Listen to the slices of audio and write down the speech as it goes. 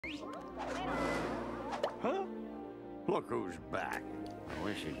Huh? Look who's back. I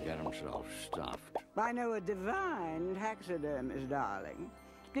wish he'd get himself stuffed. I know a divine taxidermist, darling.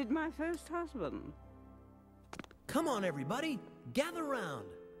 Did my first husband. Come on, everybody. Gather round.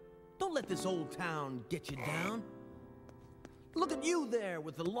 Don't let this old town get you down. Look at you there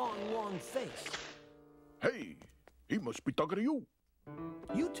with the long face. Hey, he must be talking to you.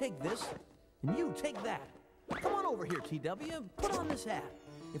 You take this, and you take that. Come on over here, TW. Put on this hat.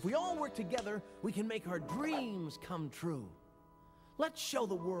 If we all work together, we can make our dreams come true. Let's show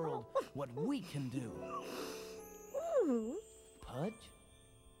the world what we can do. Ooh. Pudge?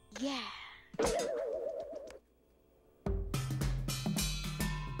 Yeah.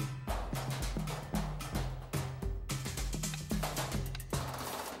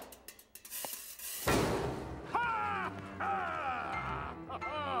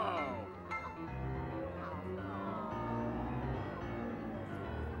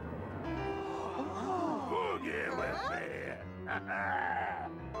 Boogie with me.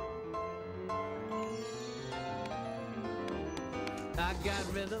 I got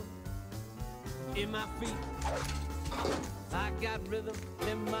rhythm in my feet. I got rhythm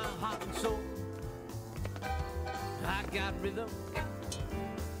in my heart and soul. I got rhythm,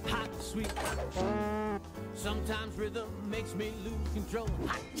 hot and sweet. Sometimes rhythm makes me lose control.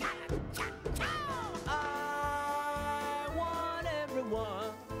 I want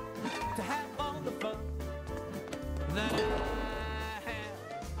everyone to have all the fun that I have.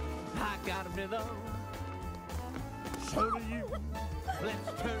 I got a rhythm. So do you.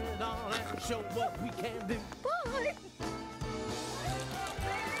 Let's turn it on and show what we can do. Bye.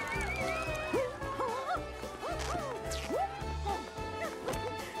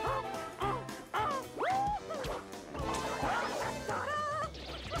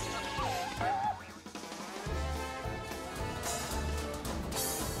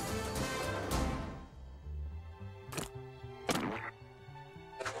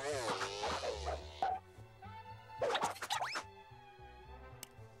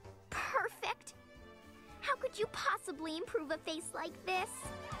 Perfect. How could you possibly improve a face like this?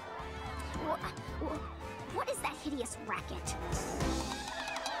 What is that hideous racket?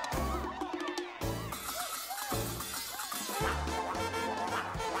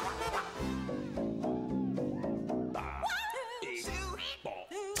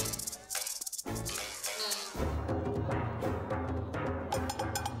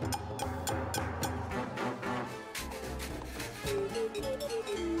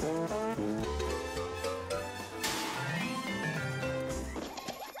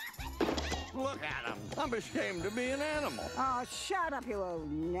 Look at him. I'm ashamed to be an animal. Oh, shut up, you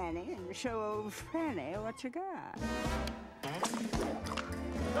old nanny, and show old Franny what you got.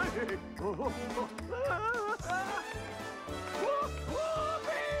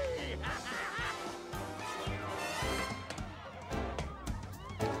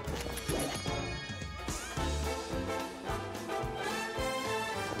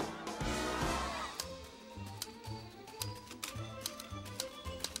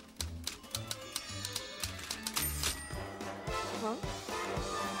 Huh?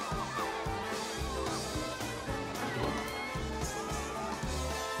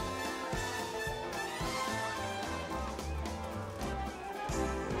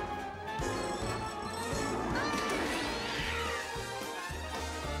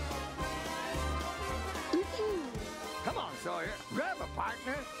 Come on, Sawyer. Grab a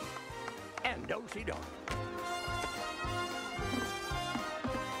partner and do-si-do.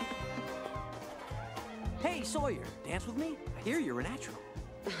 Hey, Sawyer, dance with me? I hear you're a natural.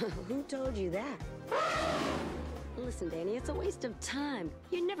 Who told you that? Listen, Danny, it's a waste of time.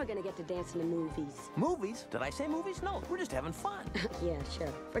 You're never gonna get to dance in the movies. Movies? Did I say movies? No, we're just having fun. Yeah,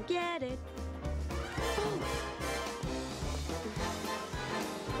 sure. Forget it.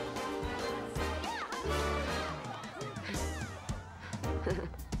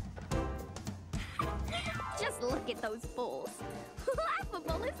 Just look at those fools.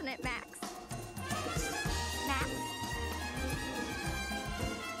 Laughable, isn't it, Max? Max?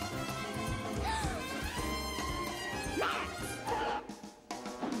 Max!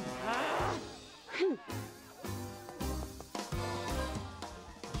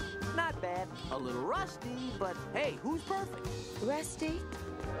 Not bad. A little rusty, but hey, who's perfect? Rusty?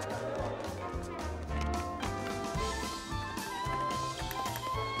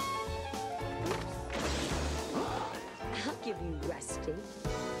 I'll give you Rusty.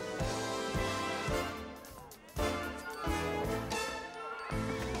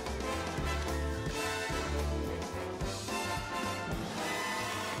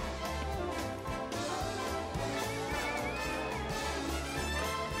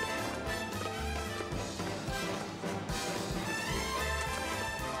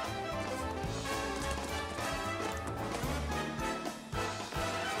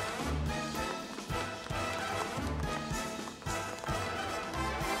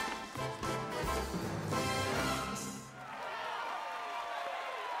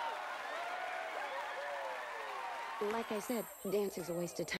 Like I said, dancing's a waste of time.